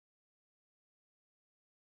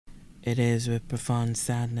It is with profound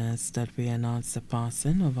sadness that we announce the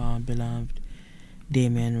passing of our beloved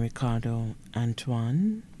Damien Ricardo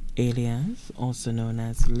Antoine, alias also known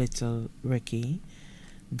as Little Ricky,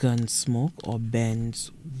 Gunsmoke or Ben's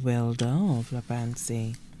Welder of La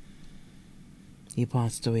Panse. He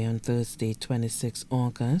passed away on Thursday, 26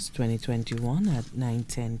 August 2021 at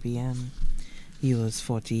 9:10 p.m. He was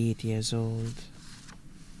 48 years old.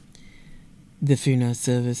 The funeral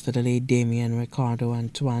service for the late Damien Ricardo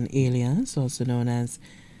Antoine, alias also known as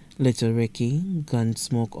Little Ricky,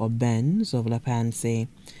 Gunsmoke or Benz of La Panse,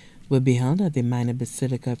 will be held at the Minor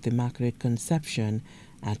Basilica of the Immaculate Conception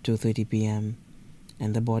at 2:30 p.m.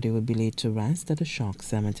 and the body will be laid to rest at the Shock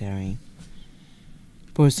Cemetery.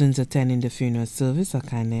 Persons attending the funeral service are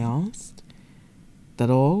kindly asked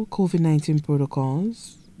that all COVID-19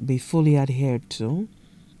 protocols be fully adhered to,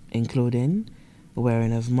 including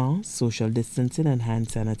wearing of masks, social distancing, and hand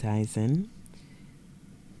sanitizing.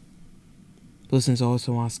 Persons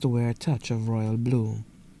also asked to wear a touch of royal blue.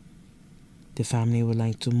 The family would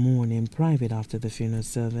like to mourn in private after the funeral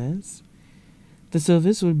service. The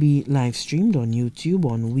service will be live streamed on YouTube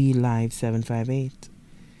on We Live 758.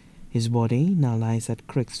 His body now lies at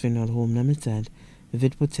Crick's Funeral Home Limited,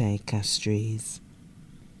 Vidpote, Castries.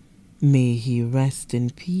 May he rest in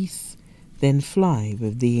peace, then fly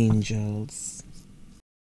with the angels.